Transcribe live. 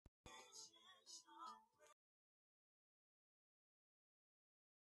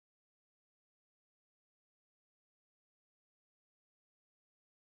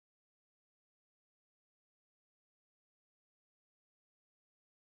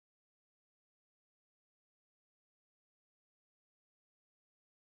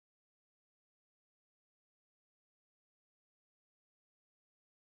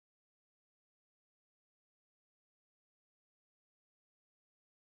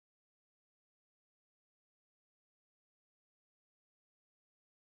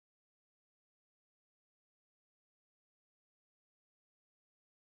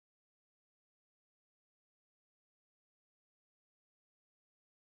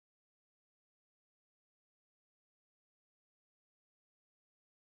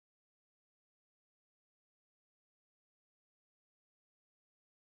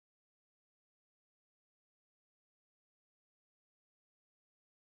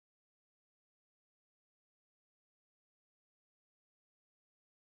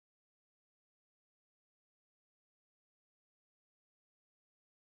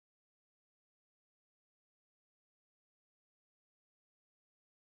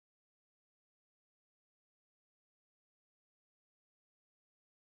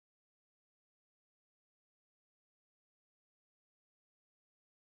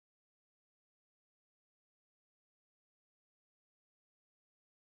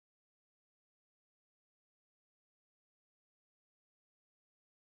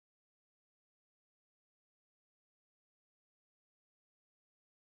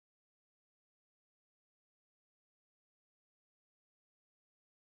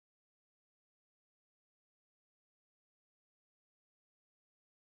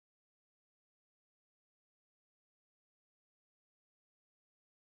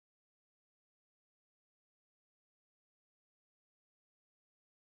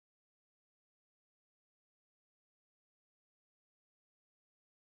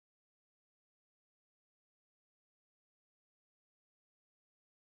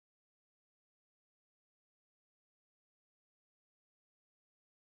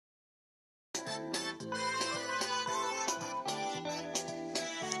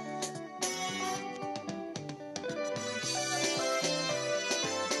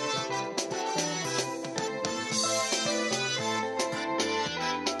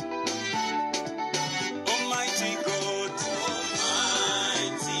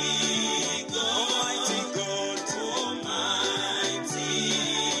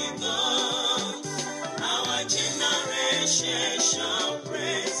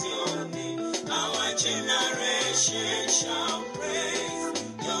shall praise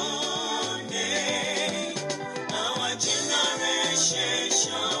your name. Our generation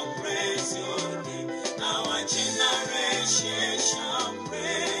shall praise your name. Our generation shall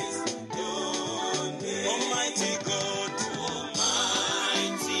praise your name. Almighty God,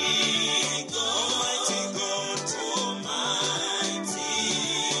 Almighty God, Almighty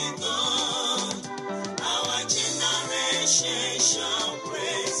God. Our generation shall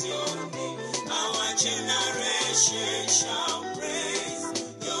praise your name. Our generation shall praise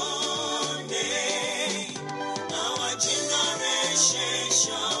your name. Our generation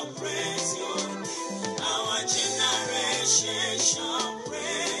shall praise your name. Our generation shall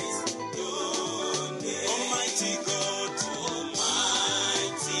praise your name. Almighty God,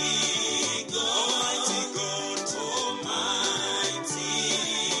 Almighty God, Almighty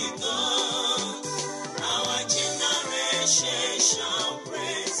God. Our generation shall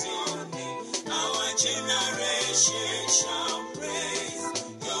praise your name. Our generation shall praise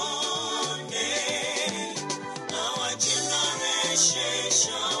your name. Our generation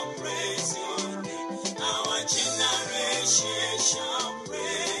shall praise your name. Our generation shall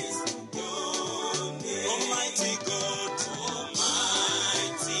praise your name. Almighty God,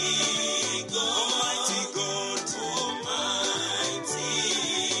 Almighty God, Almighty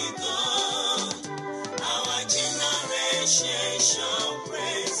God. Our generation shall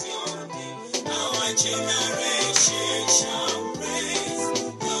praise your name. Our generation shall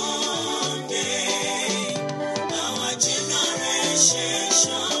praise your name. Our generation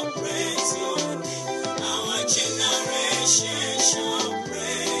shall praise your name. Our generation shall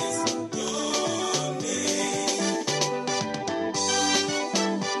praise your name.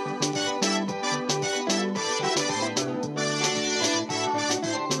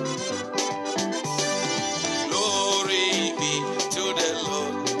 Glory be to the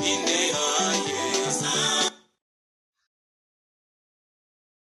Lord in the highest.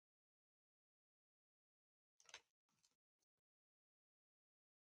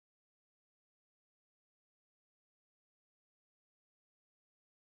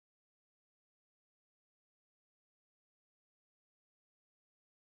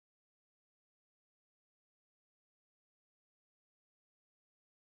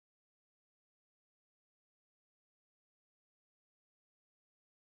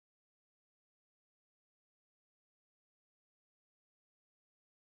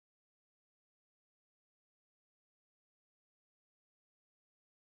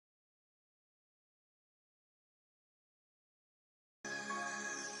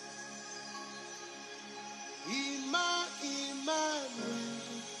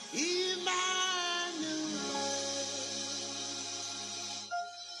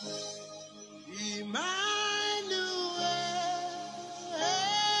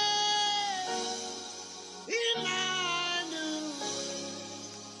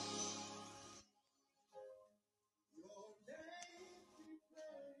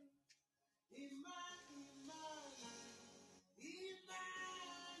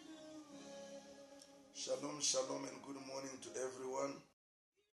 Shalom, shalom, and good morning to everyone.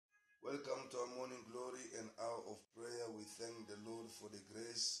 Welcome to our morning glory and hour of prayer. We thank the Lord for the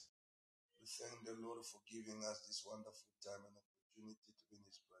grace. We thank the Lord for giving us this wonderful time and opportunity to be in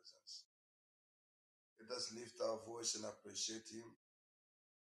His presence. Let us lift our voice and appreciate Him,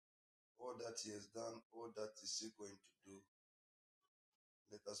 all that He has done, all that He is going to do.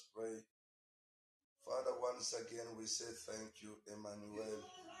 Let us pray. Father, once again we say thank you, Emmanuel,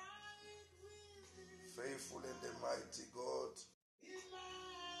 faithful and the mighty God.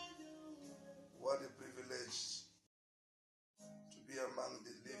 What a privilege to be among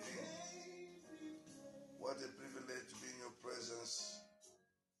the living. What a privilege to be in your presence.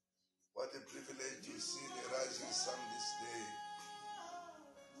 What a privilege to see the rising sun this day.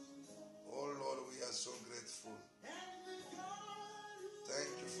 Oh Lord, we are so grateful.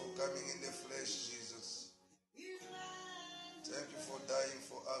 Thank you for coming in the flesh, Jesus. Thank you for dying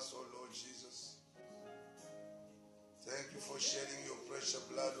for us, oh Lord Jesus. Thank you for shedding your precious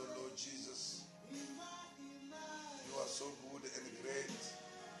blood, oh Lord Jesus. You are so good and great.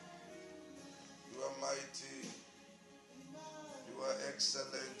 You are mighty. You are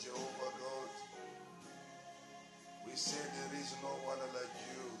excellent, Jehovah God. We say there is no one like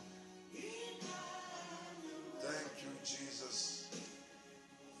you. Thank you, Jesus,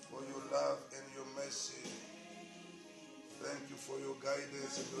 for your love and your mercy. Thank you for your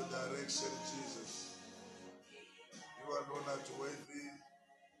guidance and your direction, Jesus. You alone are worthy.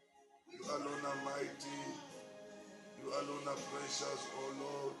 You alone are mighty. You alone are precious, O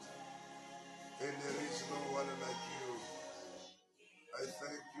Lord. And there is no one like you. I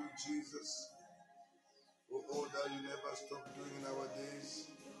thank you, Jesus, for all that you never stop doing in our days,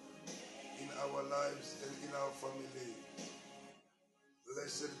 in our lives, and in our family.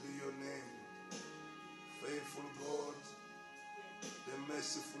 Blessed be your name, faithful God, the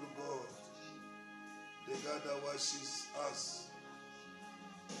merciful God, the God that washes us,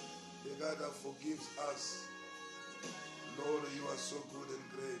 the God that forgives us. Lord, you are so good and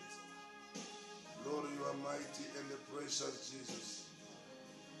great. Lord, you are mighty and precious, Jesus.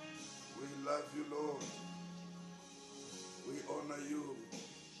 We love you, Lord. We honor you.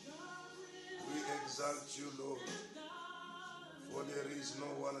 We exalt you, Lord. For there is no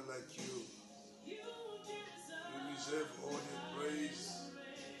one like you. We deserve all the praise.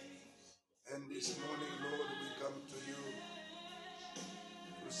 And this morning, Lord, we come to you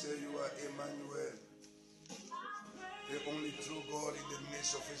to say you are Emmanuel, the only true God in the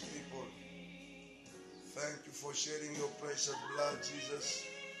midst of his people. Thank you for shedding your precious blood, Jesus.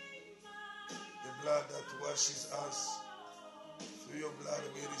 The blood that washes us. Through your blood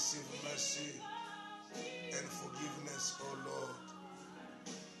we receive mercy and forgiveness, oh Lord.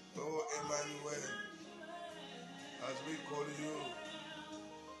 Oh Emmanuel, as we call you,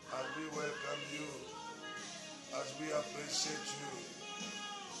 as we welcome you, as we appreciate you,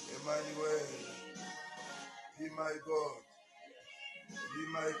 Emmanuel, be my God, be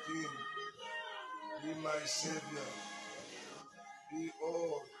my King, be my Savior, be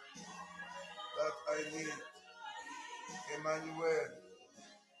all that I need. Emmanuel,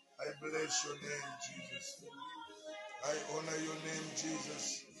 I bless your name, Jesus. I honor your name,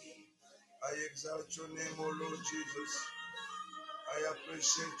 Jesus. I exalt your name, O Lord Jesus. I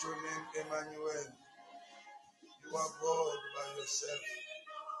appreciate your name, Emmanuel. You are God by yourself.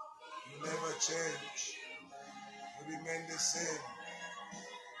 You never change. You remain the same.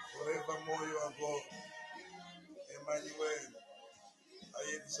 Forevermore you are God. Emmanuel,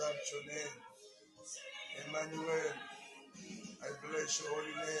 I exalt your name. Emmanuel, I bless your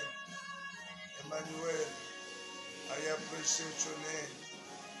holy name. Emmanuel, I appreciate your name.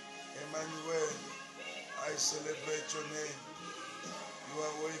 Emmanuel, I celebrate your name. You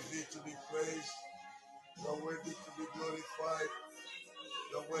are worthy to be praised. You are worthy to be glorified.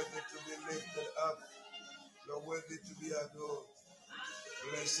 You are worthy to be lifted up. You are worthy to be adored.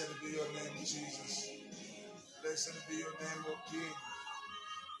 Blessed be your name, Jesus. Blessed be your name, O King.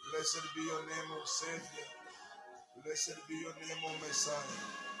 Blessed be your name, O Savior. Blessed be your name, O Messiah.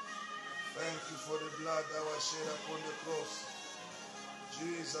 Thank you for the blood that was shed upon the cross.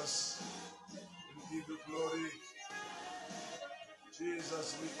 Jesus, we give you glory.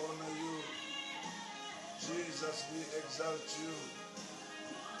 Jesus, we honor you. Jesus, we exalt you.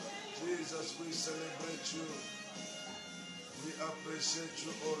 Jesus, we celebrate you. We appreciate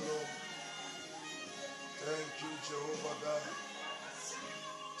you, O Lord. Thank you, Jehovah God.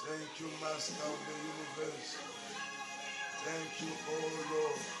 Thank you, Master of the universe. Thank you, O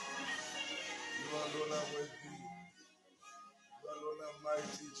Lord. You alone are worthy. You alone are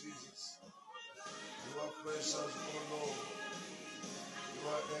mighty, Jesus. You are precious, O Lord. You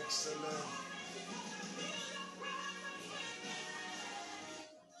are excellent.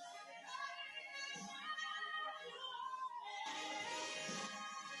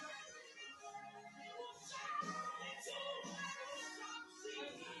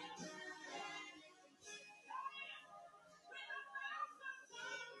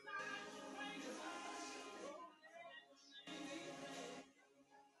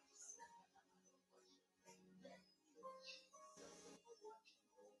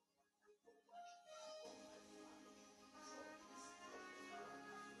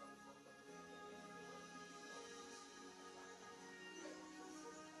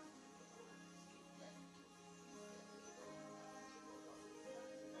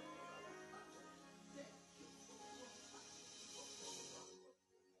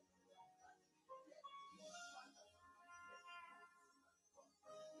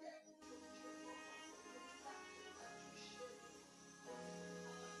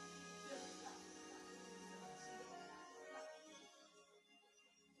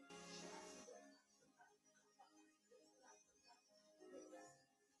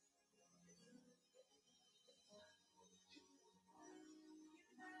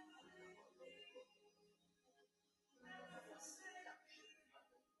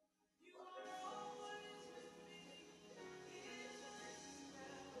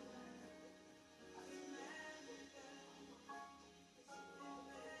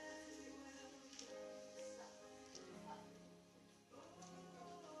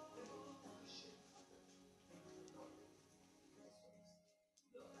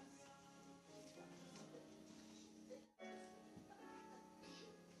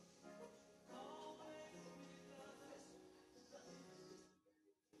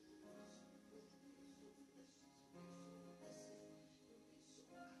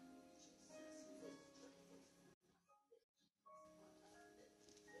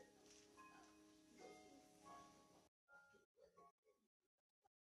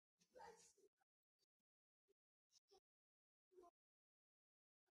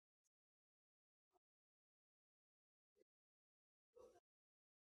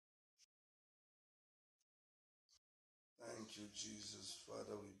 you, Jesus.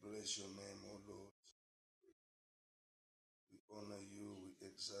 Father, we bless your name, O Lord. We honor you, we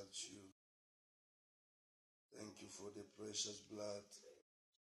exalt you. Thank you for the precious blood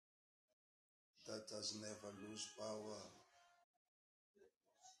that has never lose power.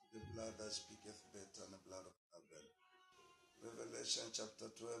 The blood that speaketh better than the blood of Abel. Revelation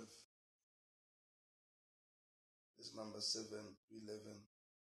chapter 12, verse number 7 to 11.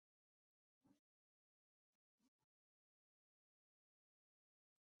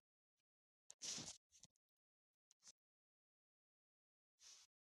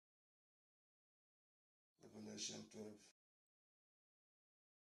 Revelation 12,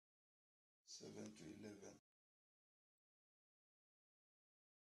 7 to 11.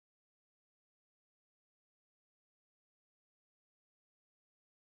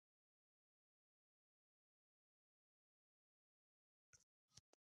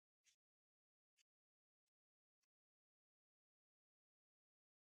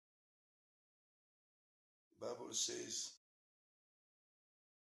 The Bible says,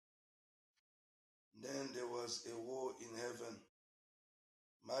 then there was a war in heaven.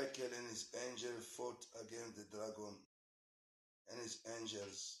 Michael and his angel fought against the dragon and his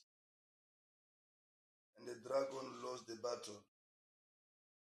angels. And the dragon lost the battle,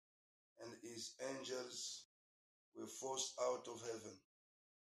 and his angels were forced out of heaven.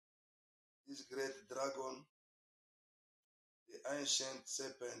 This great dragon, the ancient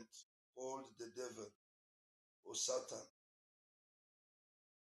serpent called the devil or Satan,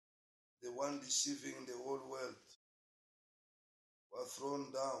 the one deceiving the whole world, was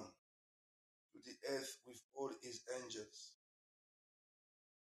thrown down to the earth with all his angels.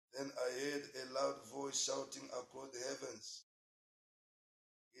 Then I heard a loud voice shouting across the heavens,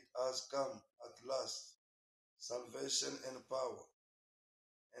 "It has come at last, salvation and power,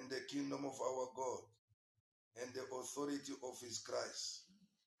 and the kingdom of our God, and the authority of his Christ.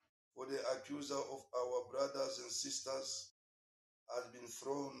 For the accuser of our brothers and sisters has been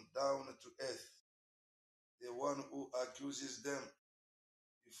thrown down to earth, the one who accuses them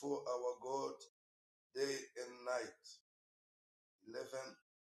before our God day and night." 11.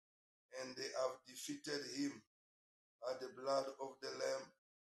 And they have defeated him by the blood of the Lamb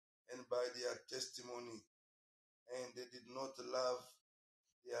and by their testimony, and they did not love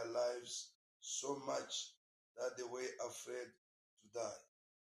their lives so much that they were afraid to die.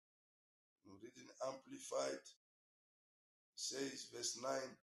 Reading Amplified, it says, verse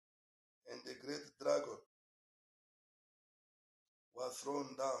 9, and the great dragon was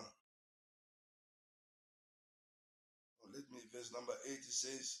thrown down. Verse number 8, it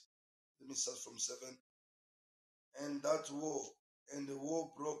says, let me start from 7. And the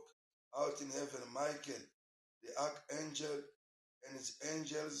war broke out in heaven. Michael, the archangel, and his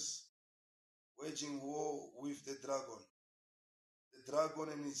angels waging war with the dragon. The dragon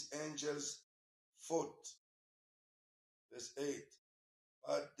and his angels fought. Verse 8.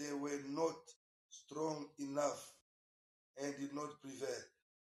 But they were not strong enough and did not prevail.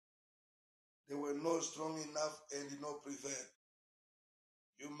 They were not strong enough and did not prevail.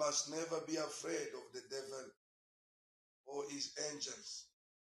 You must never be afraid of the devil or his angels.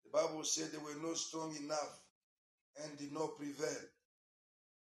 The Bible said they were not strong enough and did not prevail.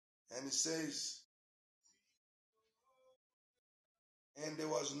 And it says, and there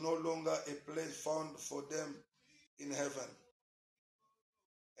was no longer a place found for them in heaven.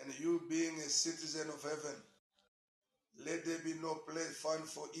 And you being a citizen of heaven, let there be no place found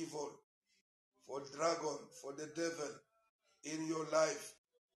for evil, for dragon, for the devil, in your life,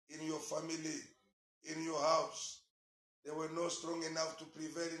 in your family, in your house. They were not strong enough to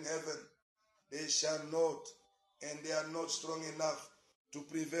prevail in heaven. They shall not, and they are not strong enough to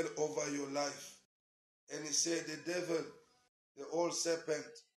prevail over your life. And he said, the devil, the old serpent,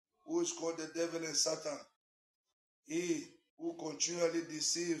 who is called the devil and Satan, he who continually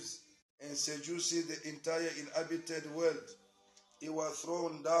deceives and seduces the entire inhabited world, he was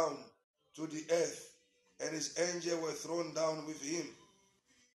thrown down to the earth, and his angels were thrown down with him.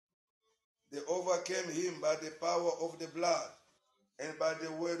 They overcame him by the power of the blood and by the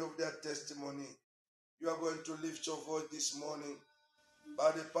word of their testimony. You are going to lift your voice this morning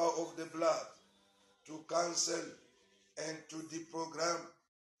by the power of the blood to cancel and to deprogram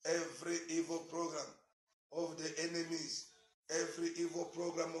every evil program of the enemies, every evil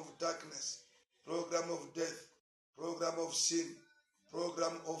program of darkness, program of death, program of sin,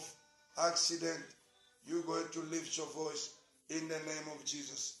 program of accident. You're going to lift your voice in the name of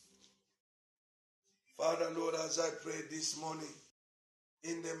Jesus. Father, Lord, as I pray this morning,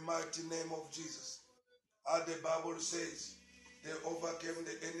 in the mighty name of Jesus, as the Bible says, they overcame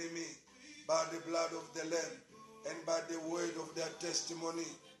the enemy by the blood of the Lamb and by the word of their testimony.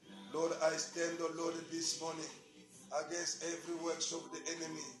 Lord, I stand, oh Lord, this morning against every works of the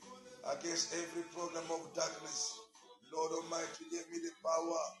enemy, against every program of darkness. Lord Almighty, give me the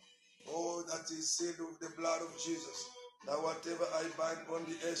power, oh, that is sealed with the blood of Jesus, that whatever I bind on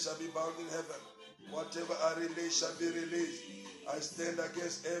the earth shall be bound in heaven. Whatever I release shall be released. I stand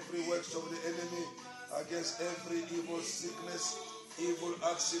against every works of the enemy, against every evil sickness, evil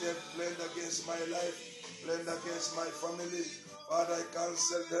accident planned against my life, planned against my family. Father, I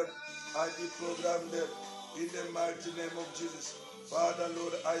cancel them. I deprogram them in the mighty name of Jesus. Father,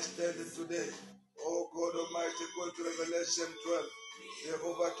 Lord, I stand today. Oh God Almighty, go to Revelation 12. They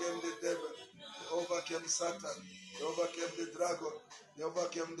overcame the devil. They overcame Satan. They overcame the dragon. They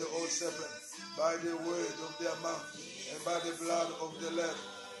overcame the old serpent by the word of their mouth and by the blood of the Lamb,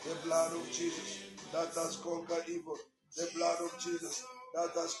 the blood of Jesus that has conquered evil, the blood of Jesus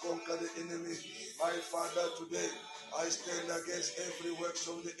that has conquered the enemy. My Father, today I stand against every works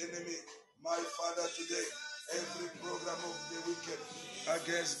of the enemy. My Father, today every program of the wicked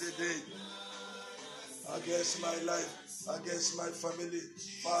against the day, against my life, against my family.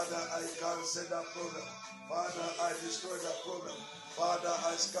 Father, I cancel that program. Father, I destroy that program. Father,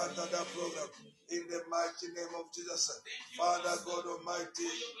 I scatter that program. In the mighty name of Jesus. Father God Almighty,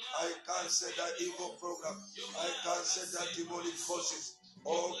 I cancel that evil program. I cancel that demonic forces.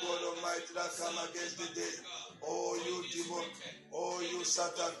 Oh God Almighty, that come against the day. Oh you demon. Oh you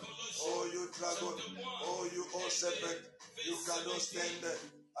Satan. Oh you dragon. Oh you old serpent. You cannot stand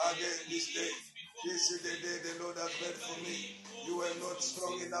against this day. This is the day the Lord has made for me. You are not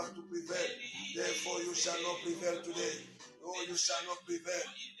strong enough to prevail. Therefore you shall not prevail today. Oh, you shall not prevail.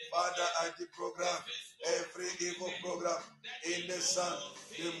 Father, I deprogram every evil program in the sun,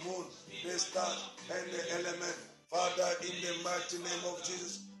 the moon, the stars, and the element. Father, in the mighty name of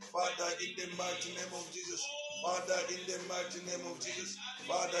Jesus. Father, in the mighty name of Jesus. Father, in the mighty name of Jesus.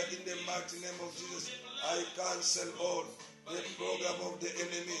 Father, in the mighty name of Jesus. I cancel all the program of the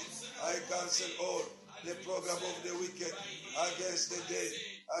enemy. I cancel all the program of the wicked against the day,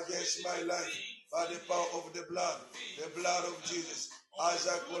 against my life, by the power of the blood of Jesus. As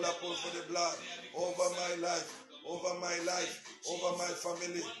I call upon for the blood over my life, over my life, over my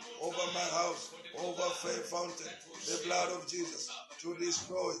family, over my house, over Faith Fountain, the blood of Jesus to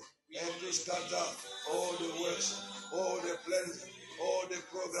destroy and to scatter all the works, all the plans, all the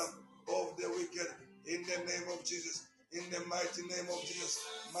program of the wicked in the name of Jesus. In the mighty name of Jesus,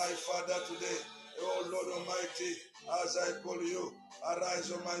 my Father, today, oh Lord Almighty, as I call you,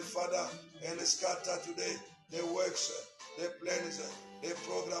 arise, oh my Father, and scatter today the works, the plans, the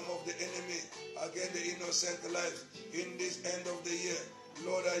program of the enemy against the innocent life in this end of the year.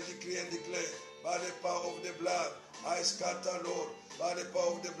 Lord, I decree and declare, by the power of the blood, I scatter, Lord, by the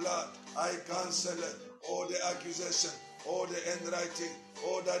power of the blood, I cancel all the accusation, all the handwriting,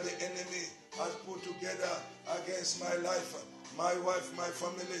 all that the enemy has put together against my life, my wife, my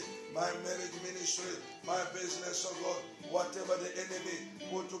family, my marriage ministry, my business, oh God, whatever the enemy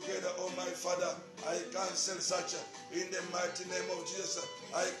put together, oh my Father, I cancel such in the mighty name of Jesus.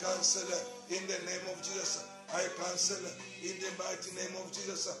 I cancel in the name of Jesus. I cancel in the mighty name of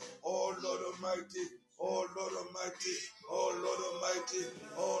Jesus. Oh Lord Almighty, oh Lord Almighty, oh Lord Almighty,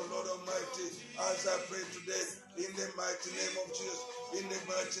 oh Lord Almighty, as I pray today, in the mighty name of Jesus, in the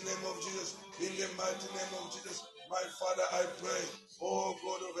mighty name of Jesus, in the mighty name of Jesus, my Father, I pray, oh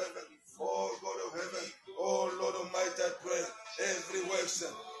God of heaven, oh God of heaven, oh Lord Almighty, I pray, every works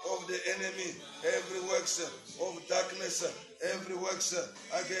of the enemy, every works of darkness, every works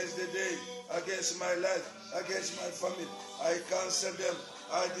against the day, against my life, against my family, I cancel them,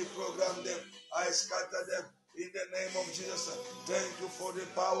 I deprogram them, I scatter them in the name of Jesus. Thank you for the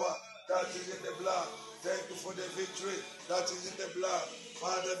power that is in the blood. Thank you for the victory that is in the blood.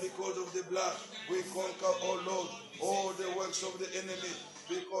 Father, because of the blood, we conquer, oh Lord, all the works of the enemy.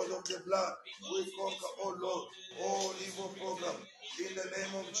 Because of the blood, we conquer, oh Lord, all evil program. In the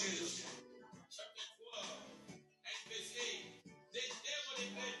name of Jesus.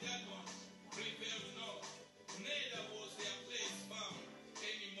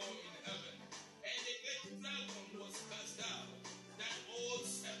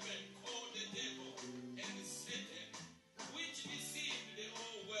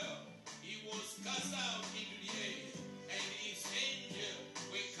 Cast out into the air, and his angels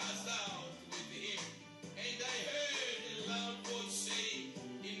were cast out with him. And I heard a loud voice saying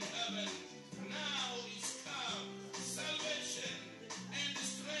in heaven,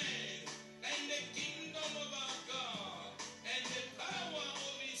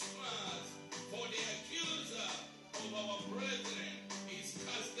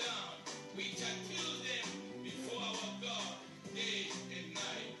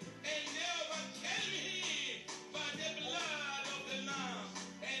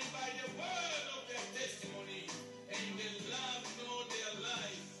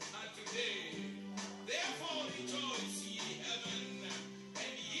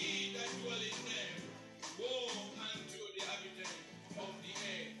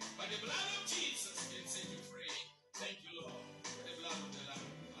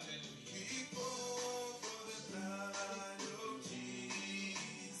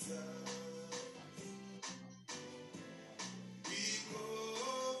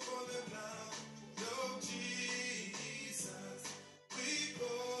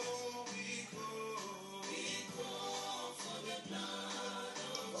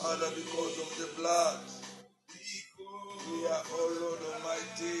 Father, because of the blood, we are, oh Lord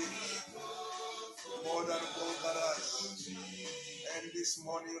Almighty, more than conquerors. And this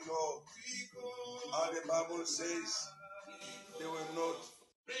morning, Lord, the Bible says they were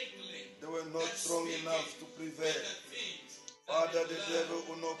not strong enough to prevail. Father, the devil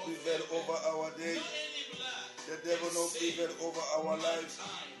will not prevail over our day. The devil will not prevail over our lives.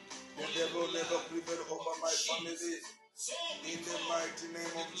 The devil will never prevail over my family. In the mighty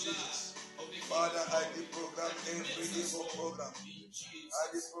name of Jesus. Father, I deprogram every evil program. I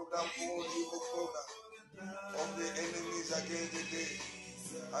deprogram all evil program of the enemies against the day.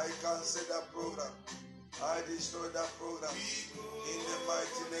 I cancel that program. I destroy that program. In the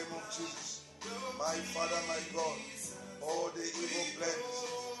mighty name of Jesus. My Father, my God, all the evil plans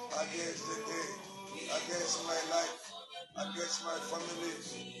against the day, against my life, against my family,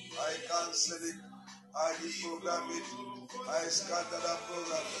 I cancel it. I deprogram it. I scatter that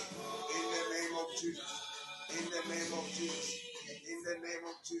program. In the name of Jesus. In the name of Jesus. In the name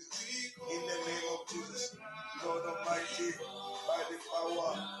of Jesus. In the name of Jesus. Lord Almighty, by the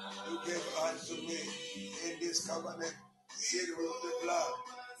power you gave unto me in this covenant, sealed with the blood,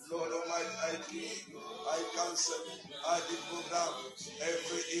 Lord Almighty, I cancel, I deprogram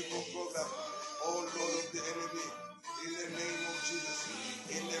every evil program, oh Lord of the enemy, in the name of Jesus,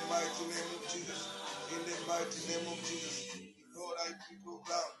 in the mighty name of Jesus, in the mighty name of Jesus. Lord, I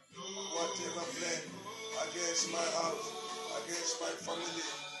deprogram whatever plan against my house, against my family,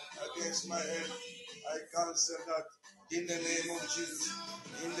 against my health, I cancel that in the name of Jesus,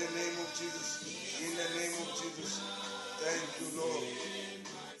 in the name of Jesus, in the name of Jesus. Thank you, Lord,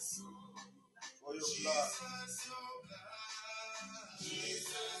 for your blood.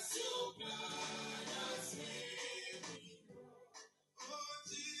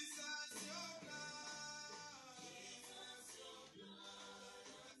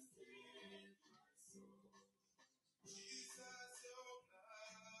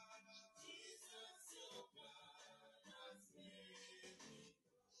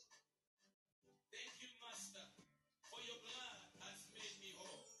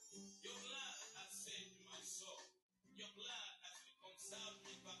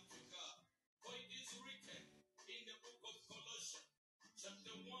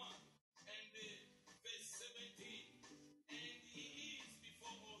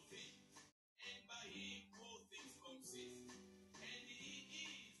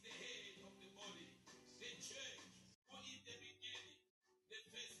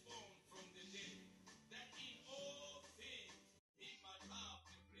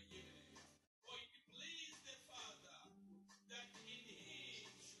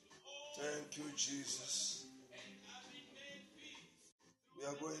 Thank you, Jesus. We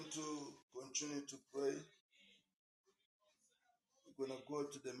are going to continue to pray. We're going to go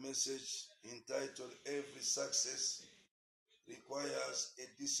to the message entitled, Every Success Requires a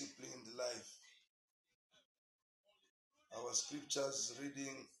Disciplined Life. Our scriptures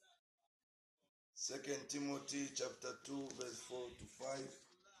reading 2 Timothy chapter 2 verse 4 to 5.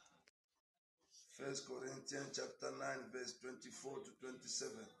 1 Corinthians chapter 9 verse 24 to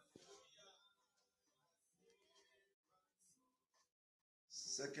 27.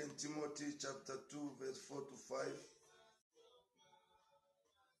 2 Timothy chapter 2 verse 4 to 5.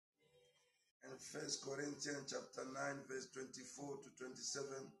 And 1 Corinthians chapter 9 verse 24 to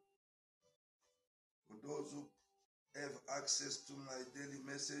 27. For those who have access to my daily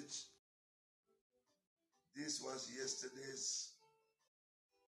message, this was yesterday's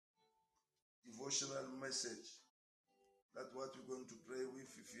devotional message. That's what we're going to pray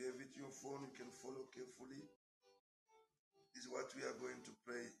with. If you have it in your phone, you can follow carefully. This is what we are going to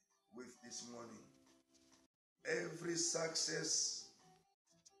pray with this morning. Every success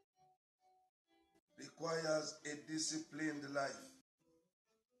requires a disciplined life.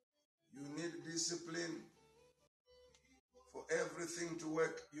 You need discipline. For everything to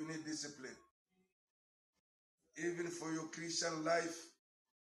work, you need discipline. Even for your Christian life,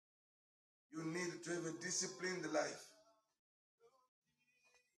 you need to have a disciplined life.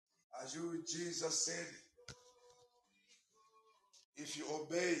 As Jesus said, if you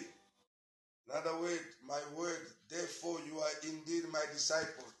obey, in other words, my word, therefore you are indeed my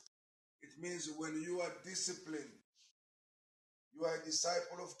disciple. It means when you are disciplined, you are a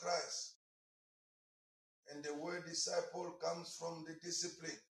disciple of Christ. And the word disciple comes from the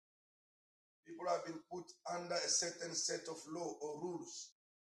discipline. People have been put under a certain set of law or rules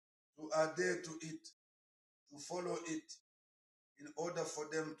to adhere to it, to follow it, in order for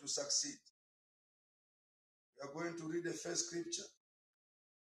them to succeed. We are going to read the first scripture.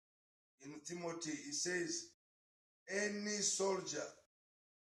 In Timothy, it says, any soldier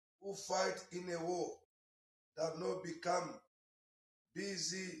who fight in a war does not become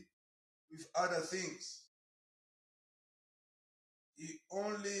busy with other things. He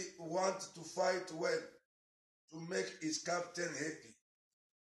only wants to fight well to make his captain happy.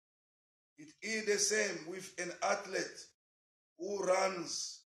 It is the same with an athlete who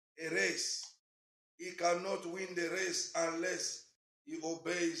runs a race. He cannot win the race unless he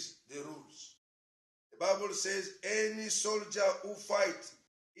obeys the rules. The Bible says any soldier who fights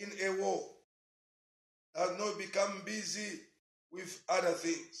in a war does not become busy with other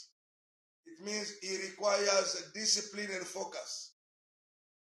things. It means he requires discipline and focus.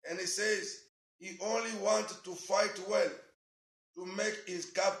 And he says he only wants to fight well to make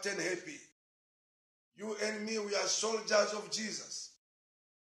his captain happy. You and me, we are soldiers of Jesus.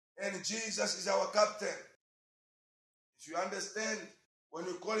 And Jesus is our captain. If you understand, when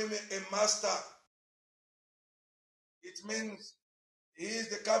you call him a master, it means he is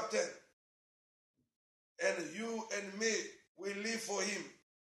the captain. And you and me, we live for him.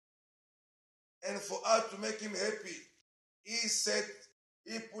 And for us to make him happy,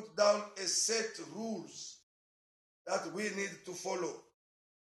 he put down a set rules that we need to follow.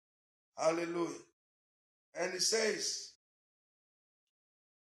 Hallelujah. And he says,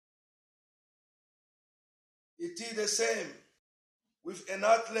 it is the same with an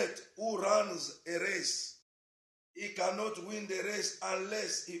athlete who runs a race. He cannot win the race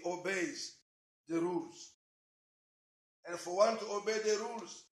unless he obeys the rules. And for one to obey the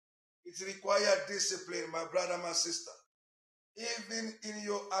rules, it requires discipline, my brother, my sister. Even in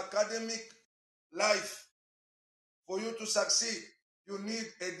your academic life, for you to succeed, you need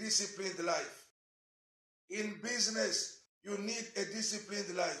a disciplined life. In business, you need a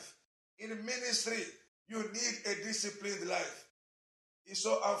disciplined life. In ministry, you need a disciplined life. It's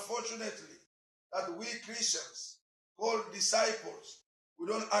so unfortunately that we Christians, called disciples, we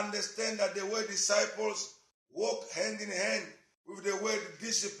don't understand that the word disciples walk hand in hand with the word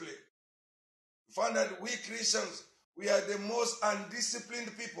discipline. We find that we Christians, we are the most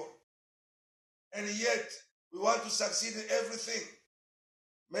undisciplined people. And yet, we want to succeed in everything.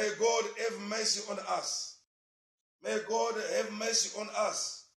 May God have mercy on us. May God have mercy on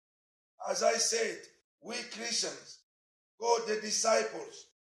us. As I said, we Christians, called the disciples,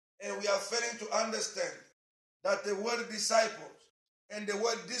 and we are failing to understand that the word disciples and the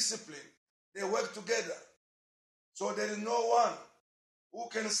word discipline, they work together. So there is no one who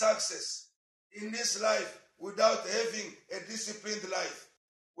can success in this life without having a disciplined life.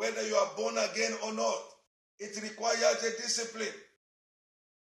 Whether you are born again or not, it requires a discipline.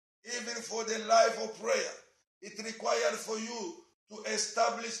 Even for the life of prayer, it requires for you to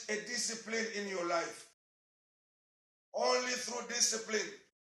establish a discipline in your life. Only through discipline,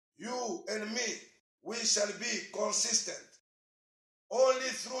 you and me, we shall be consistent. Only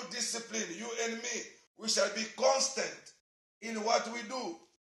through discipline, you and me, we shall be constant in what we do.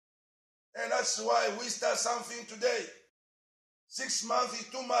 And that's why we start something today. 6 months is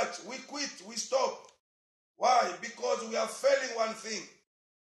too much. We quit, we stop. Why? Because we are failing one thing,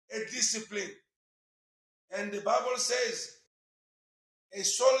 a discipline. And the Bible says, a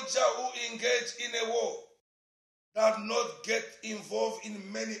soldier who engaged in a war does not get involved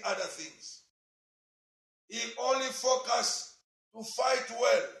in many other things. He only focuses to fight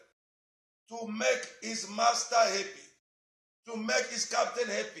well, to make his master happy, to make his captain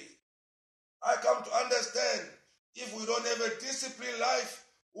happy. I come to understand, if we don't have a disciplined life,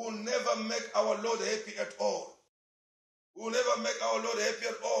 we'll never make our Lord happy at all. We'll never make our Lord happy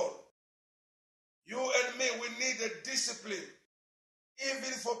at all. You and me, we need a discipline.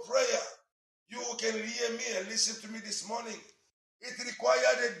 Even for prayer, you can hear me and listen to me this morning. It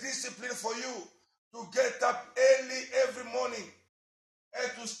required a discipline for you to get up early every morning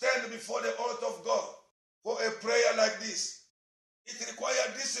and to stand before the altar of God for a prayer like this. It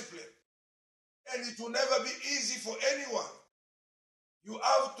requires discipline. And it will never be easy for anyone. You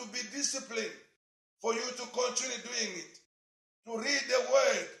have to be disciplined for you to continue doing it. To read the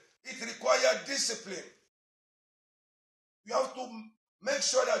word, it requires discipline. You have to make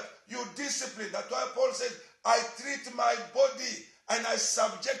sure that you discipline. That's why Paul says, I treat my body and I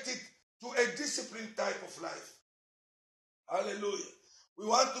subject it to a disciplined type of life. Hallelujah. We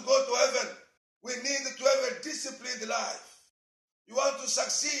want to go to heaven. We need to have a disciplined life. You want to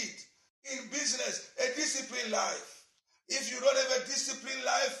succeed in business, a disciplined life. If you don't have a disciplined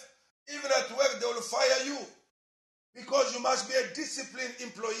life, even at work, they will fire you because you must be a disciplined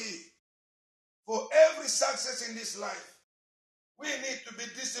employee. For every success in this life, we need to be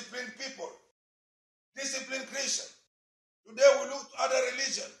disciplined people, disciplined Christian. Today we look at other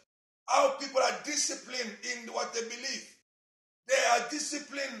religion, how people are disciplined in what they believe. They are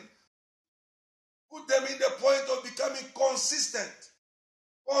disciplined. Put them in the point of becoming consistent.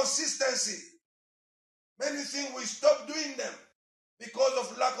 Consistency. Many things we stop doing them because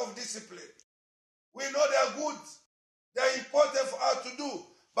of lack of discipline. We know they are good. They are important for us to do,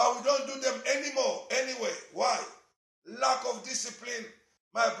 but we don't do them anymore anyway. Why? Lack of discipline.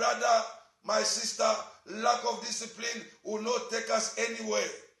 My brother, my sister, lack of discipline will not take us anywhere.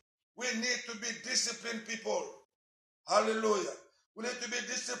 We need to be disciplined people. Hallelujah. We need to be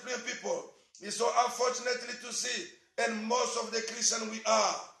disciplined people. It's so unfortunately to see, and most of the Christians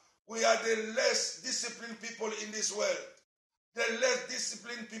we are the less disciplined people in this world. The less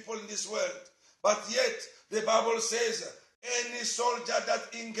disciplined people in this world. But yet, the Bible says, any soldier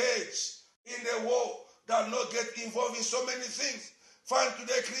that engage in a war does not get involved in so many things. Find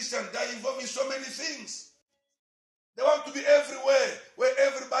today Christians, they are involved in so many things. They want to be everywhere, where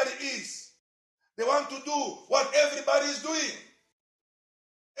everybody is. They want to do what everybody is doing.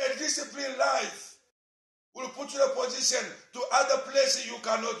 A disciplined life will put you in a position to other places you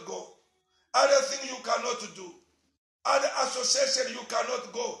cannot go. Other things you cannot do. Other association you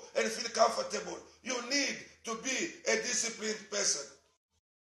cannot go and feel comfortable. You need to be a disciplined person.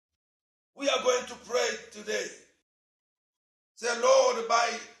 We are going to pray today. Say, Lord, by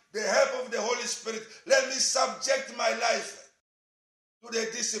the help of the Holy Spirit, let me subject my life to the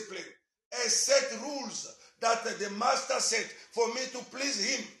discipline and set rules that the Master said for me to please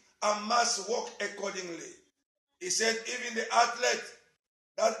him, I must walk accordingly. He said, even the athlete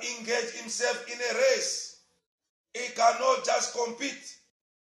that engaged himself in a race, he cannot just compete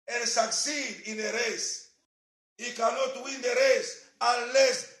and succeed in a race. He cannot win the race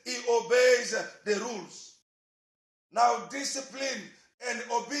unless he obeys the rules. Now, discipline and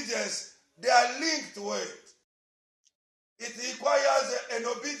obedience, they are linked to it. It requires an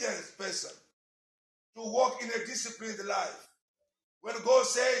obedience person to walk in a disciplined life. When God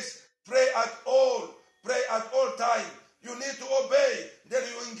says, pray at all time, you need to obey, then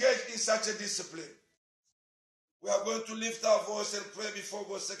you engage in such a discipline. We are going to lift our voice and pray before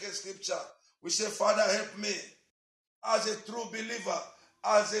God's second scripture. We say, Father, help me as a true believer,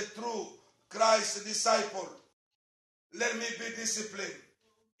 as a true Christ disciple. Let me be disciplined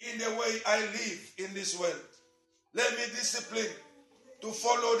in the way I live in this world. Let me discipline to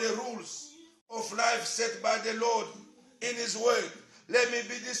follow the rules of life set by the Lord in his word. Let me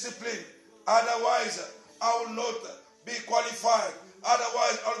be disciplined. Otherwise, I will not be qualified.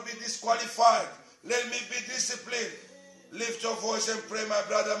 Otherwise, I will be disqualified. Let me be disciplined. Lift your voice and pray, my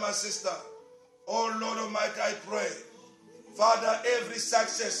brother, my sister. Oh Lord Almighty, I pray. Father, every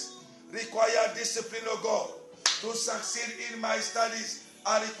success requires discipline, oh God. To succeed in my studies,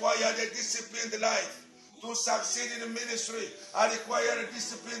 I require a disciplined life. To succeed in ministry, I require a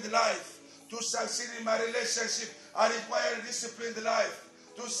disciplined life. To succeed in my relationship, I require a disciplined life.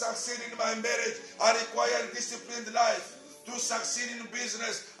 To succeed in my marriage, I require a disciplined life. To succeed in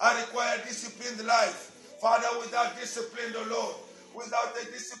business, I require a disciplined life. Father, without discipline, oh Lord, without a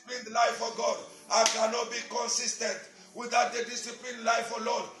disciplined life, oh God, I cannot be consistent. Without the disciplined life, oh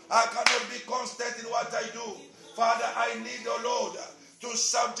Lord, I cannot be constant in what I do. Father, I need, oh Lord, to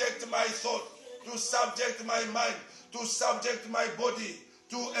subject my thought, to subject my mind, to subject my body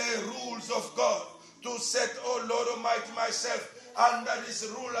to a rules of God, to set, oh Lord Almighty, myself under this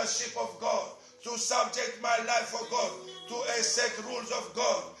rulership of God, to subject my life, oh God, to a set rules of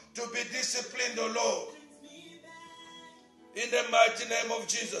God, to be disciplined, oh Lord. In the mighty name of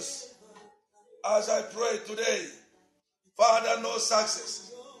Jesus, as I pray today, Father, no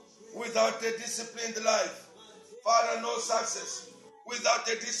success without a disciplined life. Father, no success without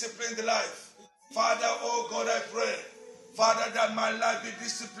a disciplined life. Father, oh God, I pray, Father, that my life be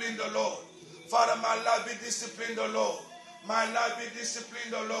disciplined, oh Lord. Father, my life be disciplined, oh Lord. My life be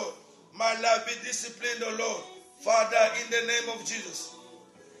disciplined, oh Lord. My life be disciplined, oh Lord. Father, in the name of Jesus.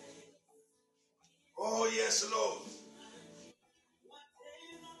 Oh, yes, Lord.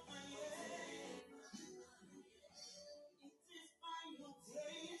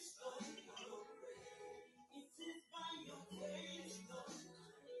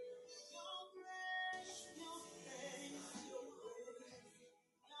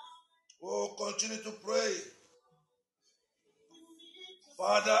 Oh, continue to pray.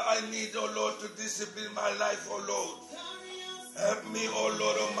 Father, I need, oh Lord, to discipline my life, oh Lord. Help me, oh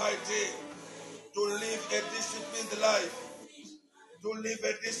Lord Almighty, to live a disciplined life. To live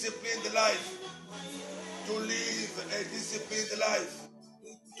a disciplined life. To live a disciplined life.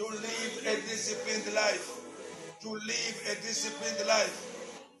 To live a disciplined life. To live a disciplined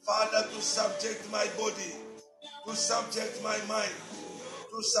life. Father, to subject my body, to subject my mind,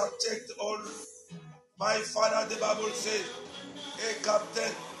 to subject all. My Father, the Bible says, a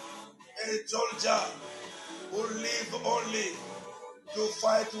captain, a soldier who live only to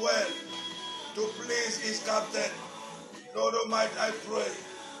fight well, to please his captain. Lord Almighty, I pray.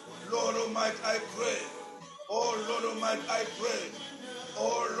 Lord Almighty, I pray. Oh Lord Almighty, I pray.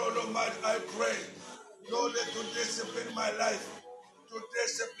 Oh Lord Almighty, I pray. Lord, to discipline my life. To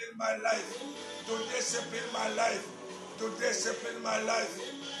discipline my life. To discipline my life. To discipline my life.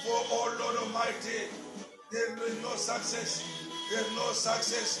 For oh Lord Almighty, there is no success. There is no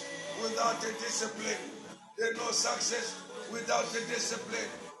success without a discipline. There is no success without a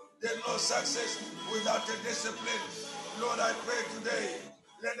discipline. There is no success without a discipline. Lord, I pray today,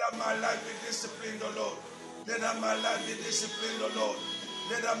 let my life be disciplined, O Lord. Let my life be disciplined, O Lord.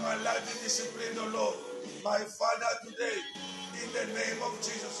 Let my life be disciplined, O Lord. My Father, today, in the name of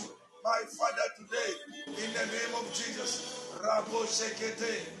Jesus. My Father, today, in the name of Jesus. Rabo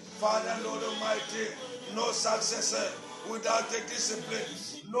Shekete. Father, Lord Almighty, no successor without the discipline.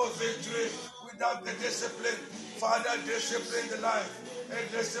 No victory without the discipline. Father, discipline the life.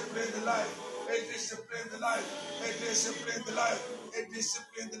 And discipline the life. And discipline the life. And discipline the life. And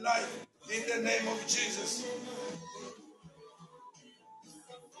discipline the life. In the name of Jesus.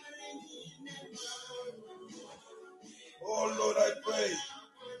 Oh Lord, I pray.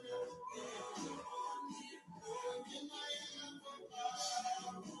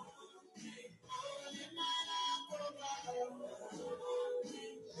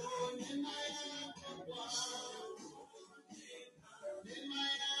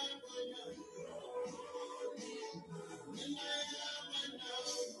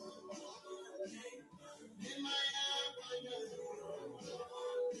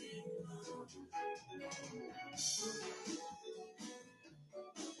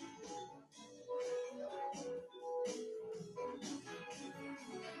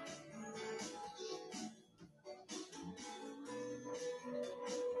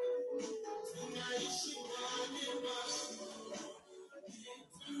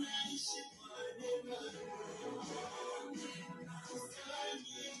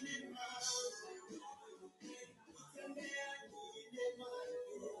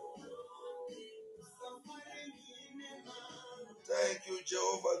 Thank you,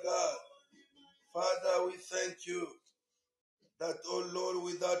 Jehovah God. Father, we thank you that, oh Lord,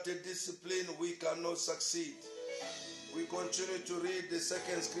 without a discipline, we cannot succeed. We continue to read the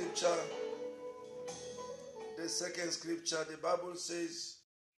second scripture. The second scripture, the Bible says,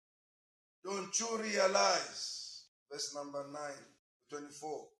 don't you realize, verse number 9,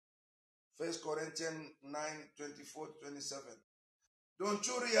 24, 1 Corinthians 9, 24 to 27. Don't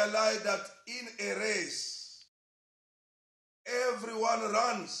you realize that in a race, everyone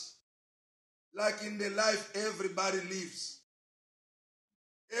runs, like in the life everybody lives.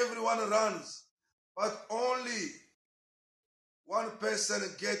 Everyone runs, but only one person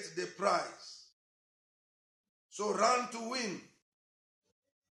gets the prize. So run to win.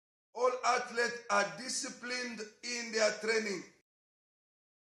 All athletes are disciplined in their training.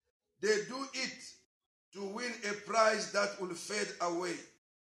 They do it to win a prize that will fade away.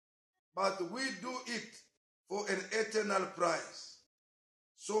 But we do it for an eternal prize.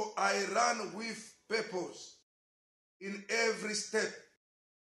 So I run with purpose in every step.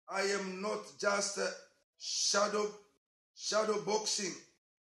 I am not just shadow boxing.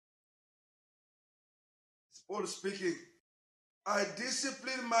 It's Paul speaking. I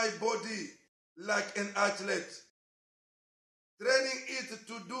discipline my body like an athlete, training it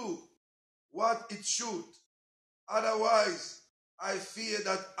to do what it should. Otherwise, I fear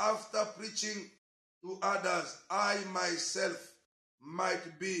that after preaching to others, I myself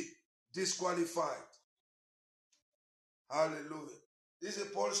might be disqualified. Hallelujah. This is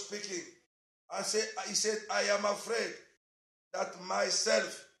Paul speaking. He said, I am afraid that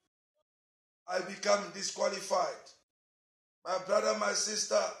myself I become disqualified. My brother, my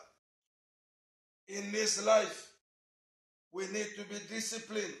sister, in this life, we need to be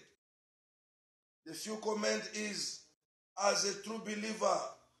disciplined. The few comment is, as a true believer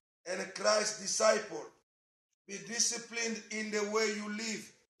and Christ's disciple, be disciplined in the way you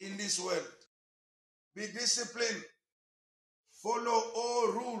live in this world. Be disciplined. Follow all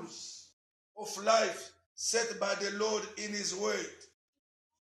rules of life set by the Lord in His word.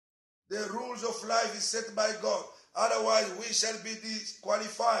 The rules of life is set by God. Otherwise, we shall be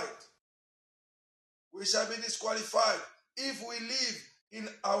disqualified. We shall be disqualified if we live in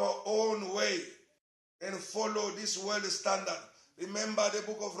our own way and follow this world standard. Remember the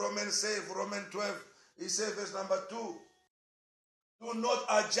book of Romans says, Romans 12, it says verse number 2. Do not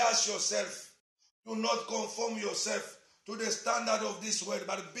adjust yourself. Do not conform yourself to the standard of this world,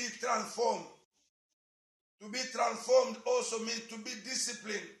 but be transformed To be transformed also means to be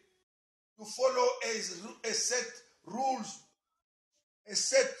disciplined, to follow a set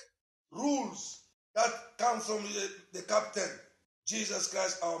rules that come from the captain, Jesus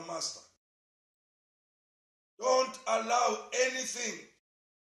Christ, our master. Don't allow anything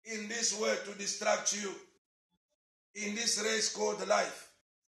in this world to distract you in this race called life.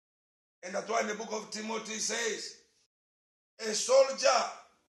 And that's why in the book of Timothy says, a soldier,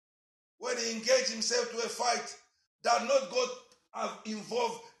 when he engages himself to a fight, does not go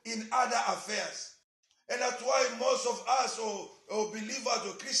involved in other affairs. And that's why most of us, or believers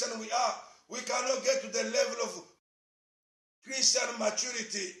or Christian we cannot get to the level of Christian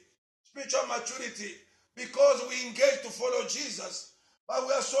maturity, spiritual maturity, because we engage to follow Jesus, but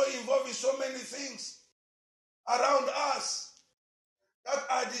we are so involved in so many things around us that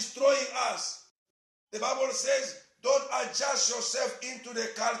are destroying us. The Bible says, don't adjust yourself into the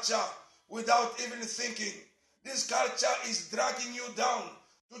culture without even thinking. This culture is dragging you down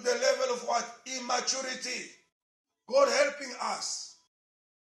to the level of what? Immaturity. God helping us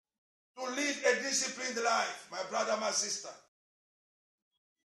to live a disciplined life, my brother, my sister.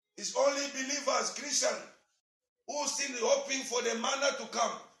 It's only believers, Christians, who still hoping for the manna to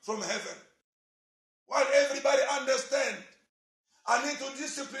come from heaven. While everybody understand, I need to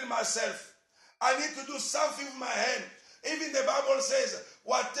discipline myself. I need to do something with my hand. Even the Bible says,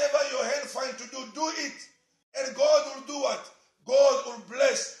 whatever your hand finds to do, do it. And God will do what? God will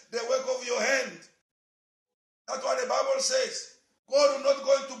bless the work of your hand. That's what the Bible says. God will not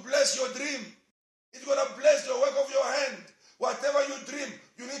going to bless your dream. He's going to bless the work of your hand. Whatever you dream,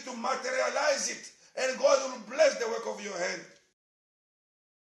 you need to materialize it. And God will bless the work of your hand.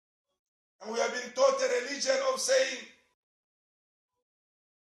 And we have been taught a religion of saying,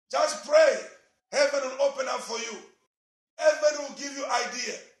 just pray. Heaven will open up for you. Heaven will give you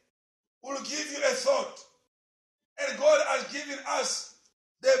idea. Will give you a thought. And God has given us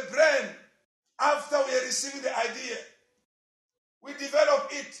the brain after we are receiving the idea. We develop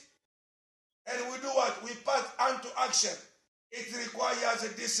it. And we do what? We pass on to action. It requires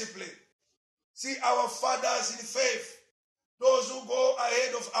a discipline. See, our fathers in faith, those who go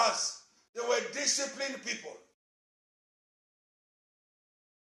ahead of us, they were disciplined people.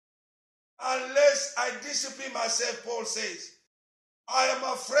 Unless I discipline myself, Paul says, I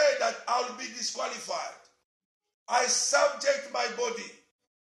am afraid that I'll be disqualified. I subject my body.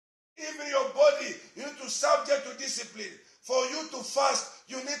 Even your body, you need to subject to discipline. For you to fast,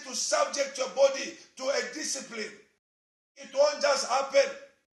 you need to subject your body to a discipline. It won't just happen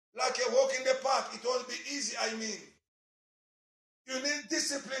like a walk in the park. It won't be easy, I mean. You need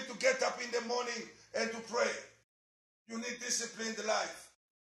discipline to get up in the morning and to pray. You need disciplined life.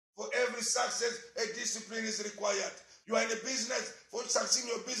 For every success, a discipline is required. You are in a business, for succeeding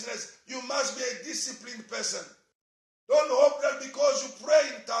in your business, you must be a disciplined person. Don't hope that because you pray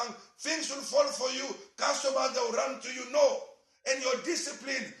in tongues, things will fall for you, customers will run to you. No. And your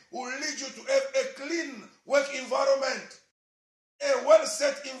discipline will lead you to have a clean work environment, a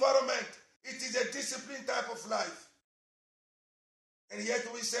well-set environment. It is a disciplined type of life. And yet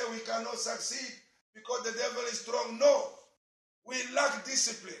we say we cannot succeed because the devil is strong. No. We lack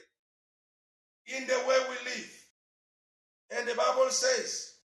discipline in the way we live. And the Bible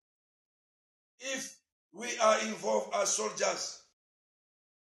says, if we are involved as soldiers,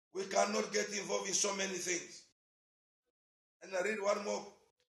 we cannot get involved in so many things. And I read one more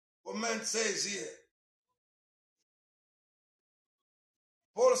comment says here.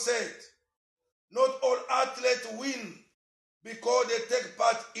 Paul said, not all athletes win because they take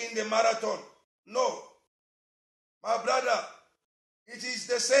part in the marathon. No. My brother, it is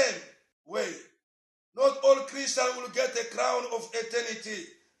the same way. Not all Christians will get a crown of eternity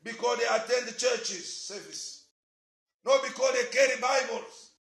because they attend the churches service. Not because they carry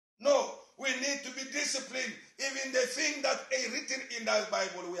Bibles. No, we need to be disciplined. Even the thing that is written in that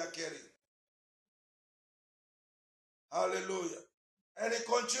Bible we are carrying. Hallelujah. And he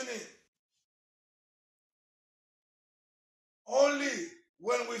continued. Only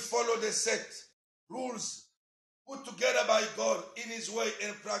when we follow the set rules put together by God in his way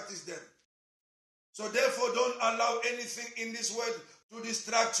and practice them. So therefore, don't allow anything in this world to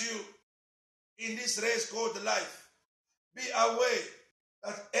distract you in this race called life. Be aware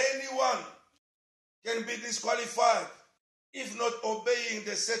that anyone can be disqualified if not obeying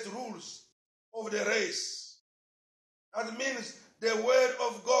the set rules of the race. That means the word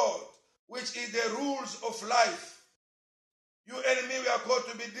of God, which is the rules of life. You and me, we are called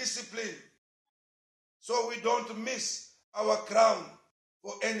to be disciplined so we don't miss our crown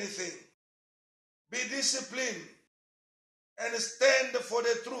for anything. Be disciplined and stand for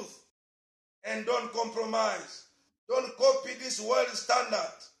the truth and don't compromise. Don't copy this world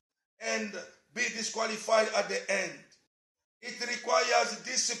standard and be disqualified at the end. It requires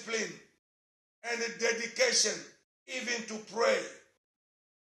discipline and dedication even to pray.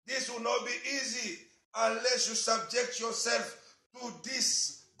 This will not be easy unless you subject yourself to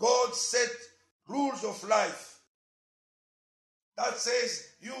these God-set rules of life. That says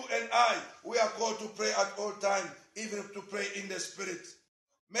you and I, we are called to pray at all times, even to pray in the Spirit.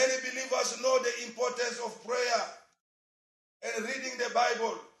 Many believers know the importance of prayer and reading the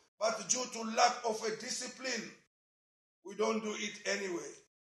Bible, but due to lack of a discipline, we don't do it anyway.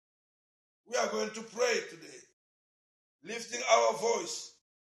 We are going to pray today, lifting our voice.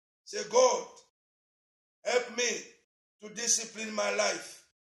 Say, God, help me to discipline my life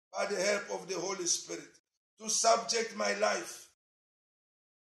by the help of the Holy Spirit, to subject my life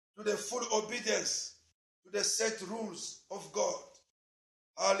to the full obedience to the set rules of God.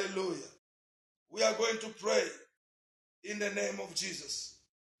 Hallelujah. We are going to pray in the name of Jesus.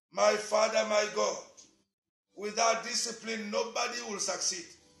 My Father, my God, without discipline, nobody will succeed.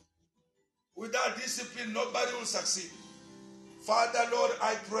 Without discipline, nobody will succeed. Father, Lord,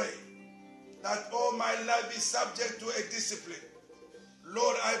 I pray that all my life be subject to a discipline.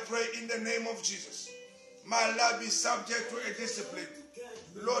 Lord, I pray in the name of Jesus, my life be subject to a discipline.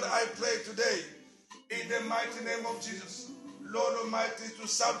 Lord, I pray today in the mighty name of Jesus, Lord Almighty, to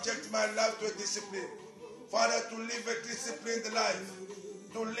subject my life to a discipline. Father, to live a disciplined life,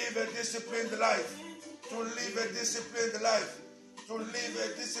 to live a disciplined life, to live a disciplined life, to live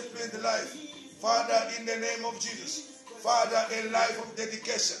a disciplined life. Father, in the name of Jesus, Father, a life of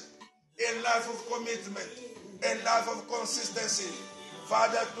dedication, a life of commitment, a life of consistency.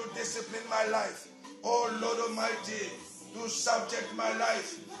 Father, to discipline my life. Oh Lord Almighty, to subject my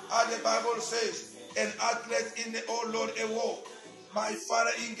life. As the Bible says, an athlete in the, oh Lord, a war. My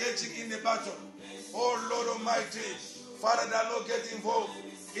Father, engaging in the battle. Oh Lord Almighty, Father, that not get involved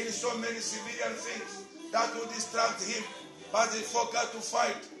in so many civilian things that will distract him, but he focus to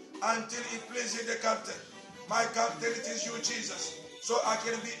fight until he pleases the captain. My captain, it is you, Jesus, so I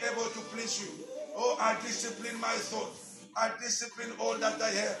can be able to please you. Oh, I discipline my thought. I discipline all that I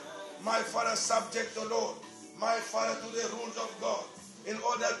have. My Father, subject the Lord, my Father, to the rules of God, in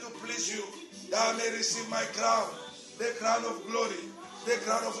order to please you, that I may receive my crown, the crown of glory, the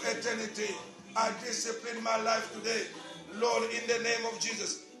crown of eternity. I discipline my life today. Lord, in the name of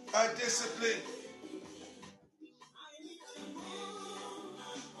Jesus, I discipline.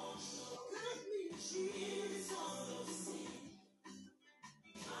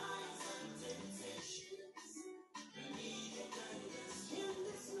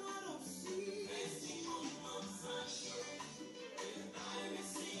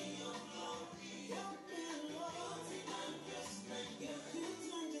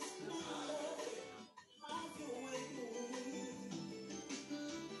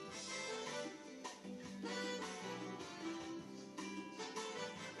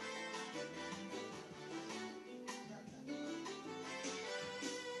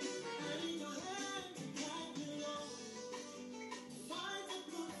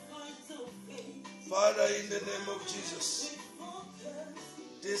 Father, in the name of Jesus,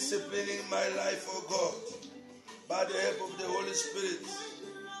 disciplining my life, oh God, by the help of the Holy Spirit.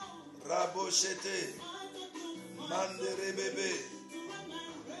 Rabo Shete, Manderebebe.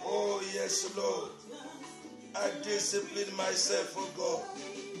 Oh yes, Lord. I discipline myself, oh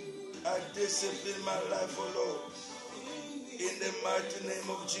God. I discipline my life, oh Lord. In the mighty name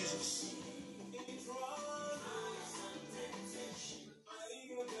of Jesus.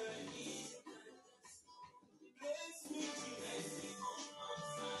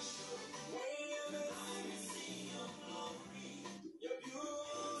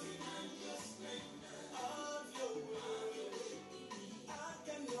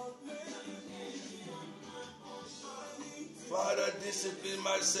 Father, discipline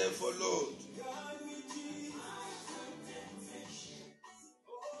myself, oh Lord.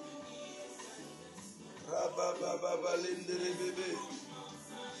 Rabba Linderebebe.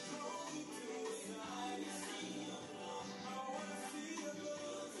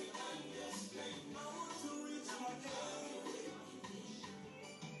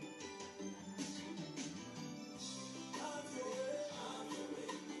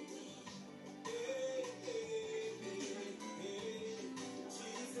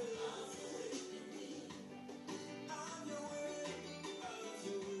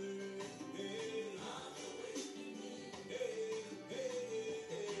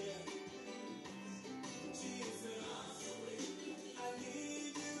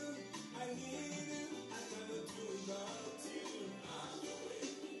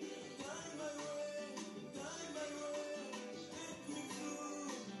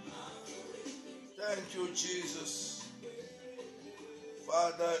 Thank you, Jesus.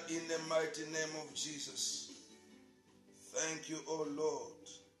 Father, in the mighty name of Jesus, thank you, O Lord.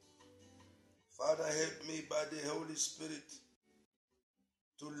 Father, help me by the Holy Spirit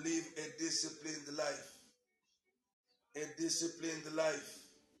to live a disciplined life. A disciplined life.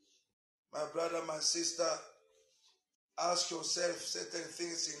 My brother, my sister, ask yourself certain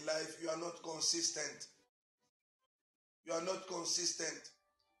things in life. You are not consistent. You are not consistent.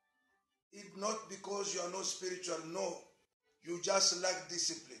 It's not because you are not spiritual. No. You just lack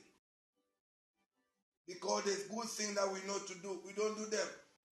discipline. Because the good thing that we know to do, we don't do them.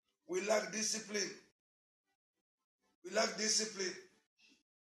 We lack discipline. We lack discipline.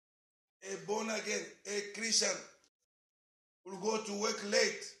 A born again, a Christian will go to work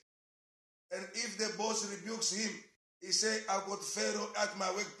late. And if the boss rebukes him, he say, I got Pharaoh at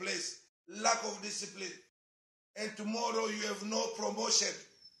my workplace. Lack of discipline. And tomorrow you have no promotion.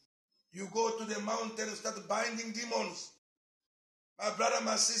 You go to the mountain and start binding demons. My brother,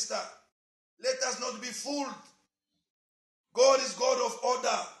 my sister, let us not be fooled. God is God of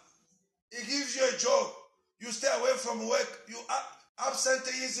order. He gives you a job. You stay away from work.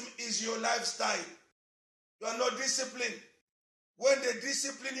 Absenteeism is your lifestyle. You are not disciplined. When they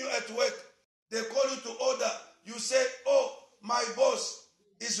discipline you at work, they call you to order. You say, oh, my boss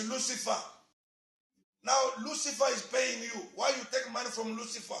is Lucifer. Now, Lucifer is paying you. Why you take money from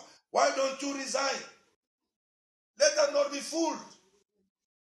Lucifer? Why don't you resign? Let us not be fooled.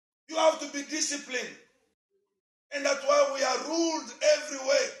 You have to be disciplined. And that's why we are ruled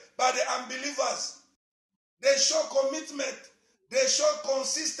everywhere by the unbelievers. They show commitment. They show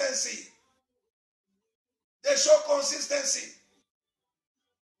consistency. They show consistency.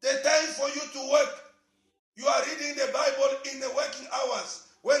 The time for you to work, you are reading the Bible in the working hours.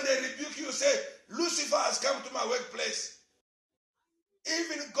 When they rebuke you, say, Lucifer has come to my workplace.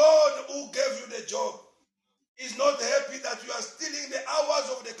 Even God who gave you the job is not happy that you are stealing the hours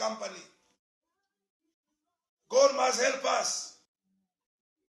of the company. God must help us.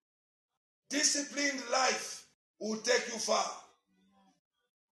 Disciplined life will take you far.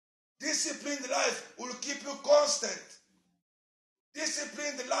 Disciplined life will keep you constant.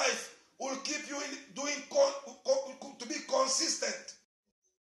 Disciplined life will keep you to be consistent.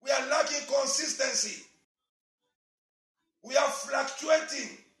 We are lacking consistency. We are fluctuating,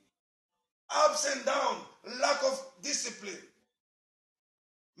 ups and down, lack of discipline.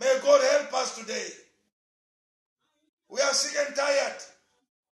 May God help us today. We are sick and tired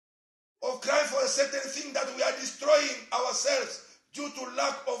of crying for a certain thing that we are destroying ourselves due to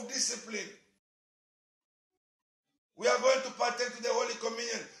lack of discipline. We are going to partake to the Holy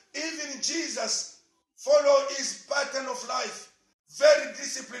Communion. Even Jesus followed his pattern of life. Very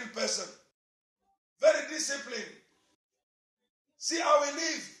disciplined person. Very disciplined. See how we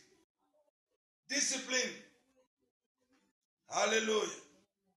live. Discipline. Hallelujah.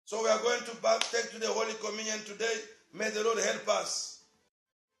 So we are going to partake to the Holy Communion today. May the Lord help us.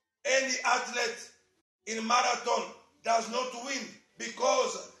 Any athlete in marathon does not win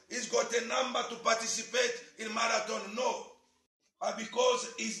because he's got a number to participate in marathon. No. But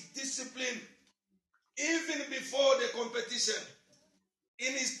because he's disciplined even before the competition.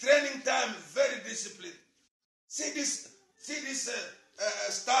 In his training time, very disciplined. See these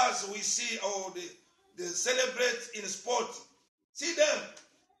stars we see or they celebrate in sport. See them.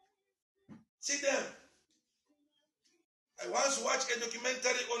 See them. I once watched a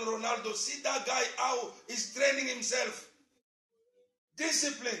documentary on Ronaldo. See that guy, how he's training himself.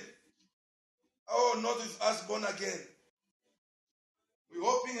 Discipline. Oh, not with us born again. We're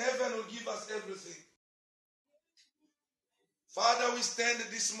hoping heaven will give us everything. Father, we stand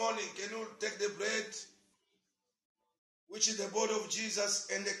this morning. Can you take the bread, which is the body of Jesus,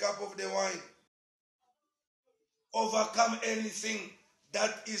 and the cup of the wine? Overcome anything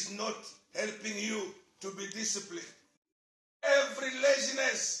that is not helping you to be disciplined. Every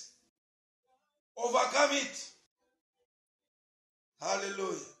laziness, overcome it.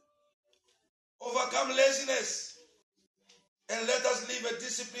 Hallelujah. Overcome laziness and let us live a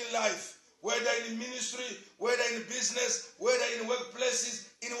disciplined life, whether in ministry, whether in business, whether in workplaces,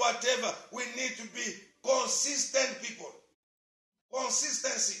 in whatever. We need to be consistent people.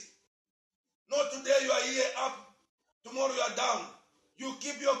 Consistency. Not today you are here up, tomorrow you are down. You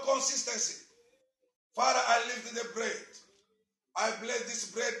keep your consistency. Father, I lift the bread. I bless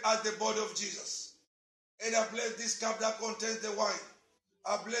this bread as the body of Jesus. And I bless this cup that contains the wine.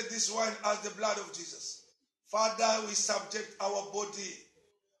 I bless this wine as the blood of Jesus. Father, we subject our body.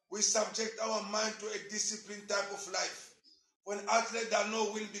 We subject our mind to a disciplined type of life. When an athlete does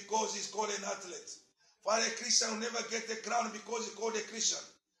not win because he's called an athlete. For a Christian will never get a crown because he's called a Christian.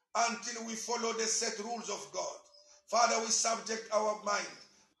 until we follow the set rules of God. Father, we subject our mind,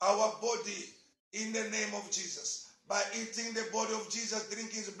 our body in the name of Jesus. By eating the body of Jesus,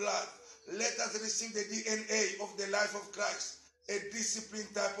 drinking his blood, let us receive the DNA of the life of Christ, a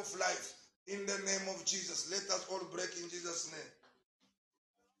disciplined type of life in the name of Jesus. Let us all break in Jesus' name.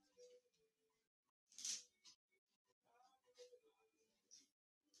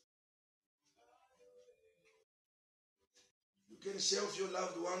 You can share with your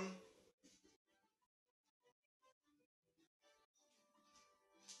loved one.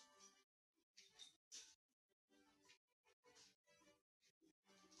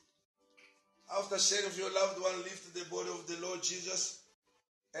 After sharing with your loved one, lift the body of the Lord Jesus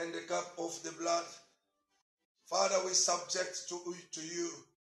and the cup of the blood. Father, we subject to you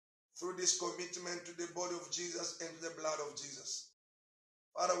through this commitment to the body of Jesus and the blood of Jesus.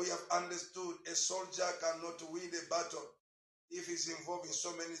 Father, we have understood a soldier cannot win a battle if he's involved in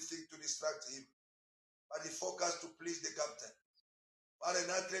so many things to distract him. But he focused to please the captain. But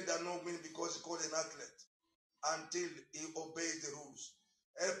an athlete does not win because he's called an athlete until he obeys the rules.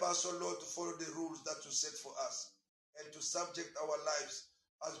 Help us, O Lord, to follow the rules that you set for us and to subject our lives.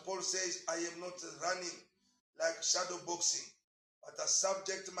 As Paul says, I am not running like shadow boxing, but I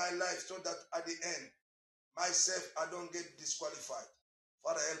subject my life so that at the end, myself, I don't get disqualified.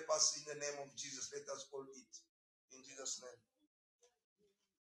 Father, help us in the name of Jesus. Let us all eat. In Jesus' name.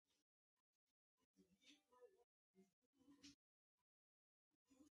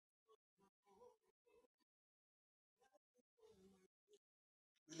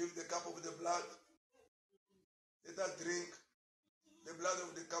 We lift the cup of the blood. Let us drink the blood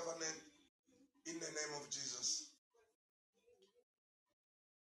of the covenant in the name of Jesus.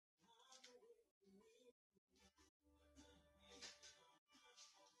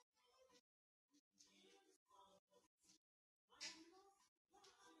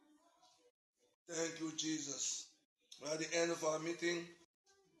 Thank you, Jesus. We're at the end of our meeting.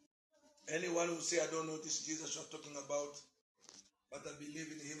 Anyone who say, I don't know this Jesus you're talking about, but I believe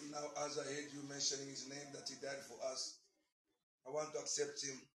in him now as I heard you mentioning his name, that he died for us, I want to accept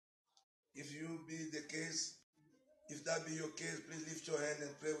him. If you be the case, if that be your case, please lift your hand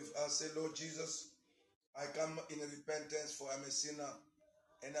and pray with us. Say, Lord Jesus, I come in repentance, for I'm a sinner,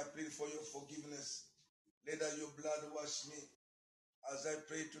 and I plead for your forgiveness. Let your blood wash me as I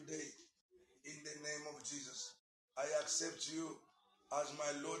pray today in the name of Jesus. I accept you as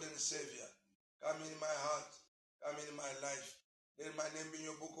my Lord and Savior. Come in my heart, come in my life. Let my name be in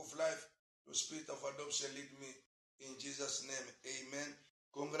your book of life. Your spirit of adoption lead me in Jesus' name. Amen.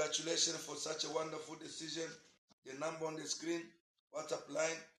 Congratulations for such a wonderful decision. The number on the screen, WhatsApp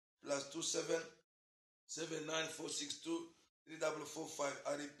line, +27 79462 3445.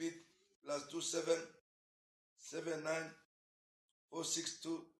 I repeat, +27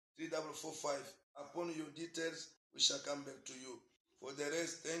 79462 3445. Upon your details, we shall come back to you. For the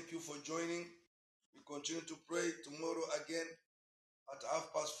rest, thank you for joining. We continue to pray tomorrow again at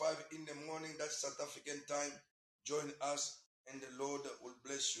 5:30 in the morning. That's South African time. Join us and the Lord will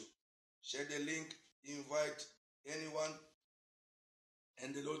bless you. Share the link, invite anyone,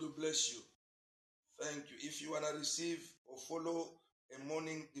 and the Lord will bless you. Thank you. If you want to receive or follow a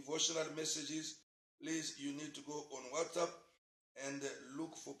morning devotional messages, please, you need to go on WhatsApp and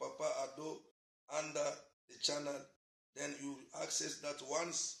look for Papa Ado under the channel. Then you access that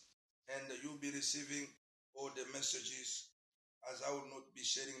once and you'll be receiving all the messages, as I will not be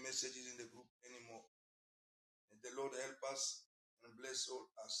sharing messages in the group anymore. And the Lord help us and bless all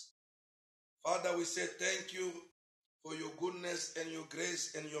us. Father, we say thank you for your goodness and your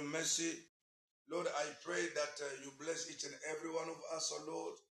grace and your mercy. Lord, I pray that you bless each and every one of us, oh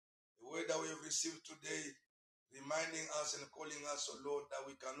Lord, the way that we have received today, reminding us and calling us, oh Lord, that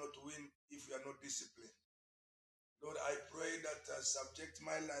we cannot win if we are not disciplined. Lord, I pray that subject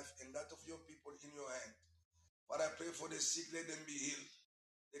my life and that of your people in your hand. But I pray for the sick, let them be healed.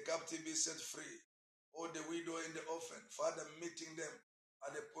 The captive be set free. All the widow and the orphan, Father, meeting them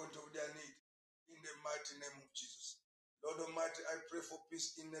at the point of their need. In the mighty name of Jesus. Lord Almighty, I pray for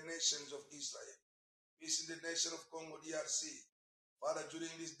peace in the nations of Israel. Peace in the nation of Congo, DRC. Father,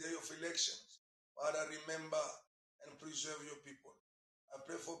 during this day of elections, Father, remember and preserve your people. I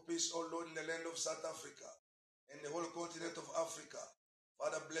pray for peace, oh Lord, in the land of South Africa and the whole continent of Africa.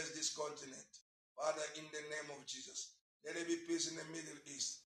 Father, bless this continent. Father, in the name of Jesus, let there be peace in the Middle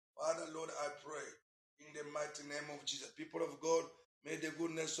East. Father, Lord, I pray in the mighty name of Jesus. People of God, may the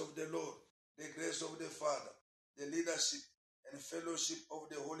goodness of the Lord, the grace of the Father, the leadership and fellowship of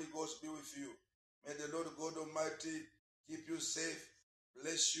the Holy Ghost be with you. May the Lord God Almighty keep you safe,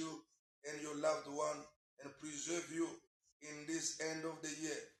 bless you and your loved one, and preserve you in this end of the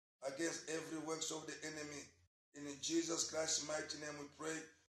year. against every works of the enemy. In Jesus Christ's mighty name we pray.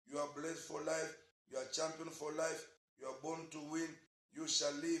 You are blessed for life. You are champion for life. You are born to win. You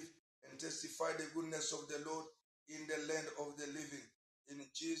shall live and testify the goodness of the Lord in the land of the living. In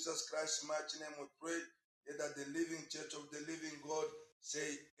Jesus Christ's mighty name we pray. That the living church of the living God say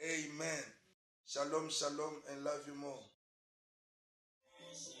amen. Shalom, shalom, and love you more.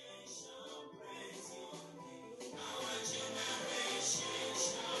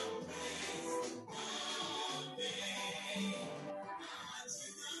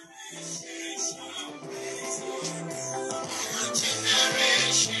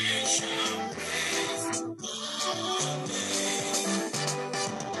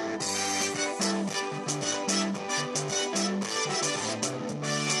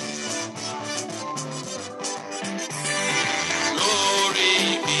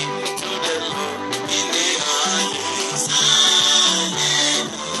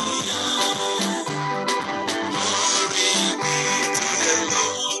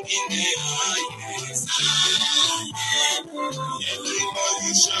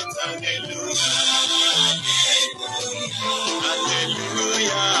 Everybody shout hallelujah.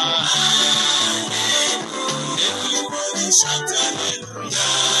 Hallelujah. Everybody shout hallelujah.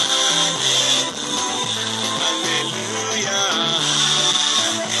 Hallelujah.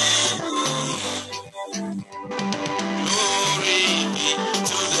 Glory be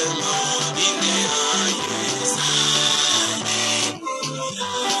to the Lord in the highest.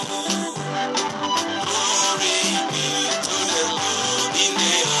 Glory be to the Lord in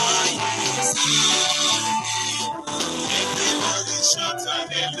the highest. Everybody shout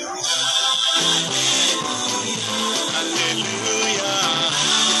hallelujah. Hallelujah.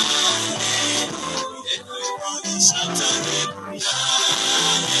 Everybody shout hallelujah.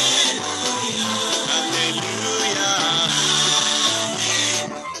 Hallelujah.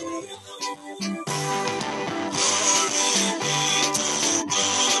 Glory be to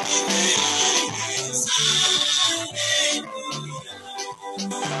God in the highest.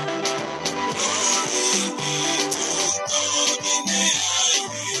 Glory be to God in the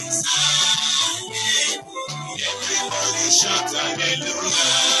highest. Everybody shout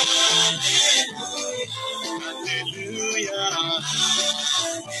hallelujah. Hallelujah.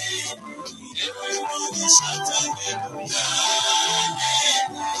 Everybody shout hallelujah.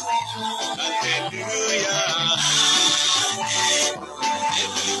 Hallelujah.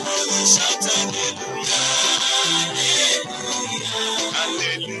 Everybody shout hallelujah.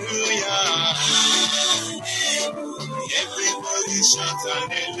 Hallelujah. Everybody shout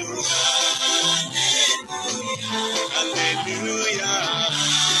hallelujah. Hallelujah.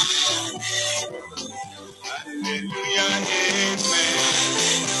 Hallelujah. Amen.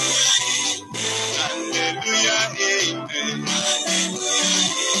 Hallelujah. Amen.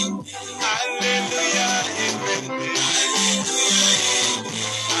 Hallelujah. Amen.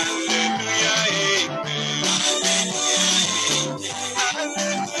 Hallelujah. Amen.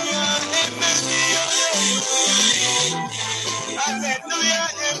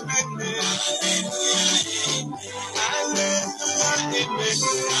 Hallelujah. Amen. Hallelujah. Amen. Hallelujah.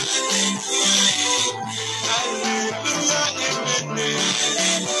 Amen. Hallelujah. Amen.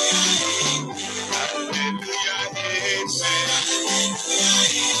 Hallelujah.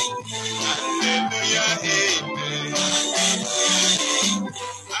 Amen.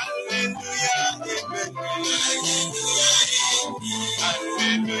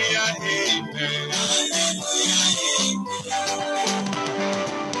 Hallelujah. Amen.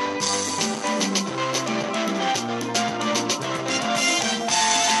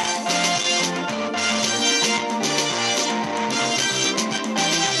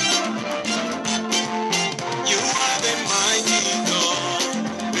 You are the mighty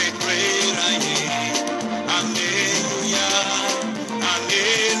God, the great I am. Hallelujah.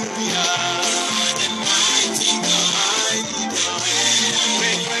 Hallelujah. The mighty God,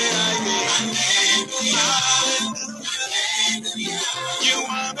 the great I am. Hallelujah. You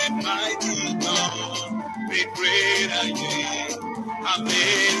are the mighty God, the great I am.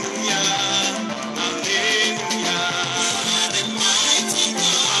 Hallelujah.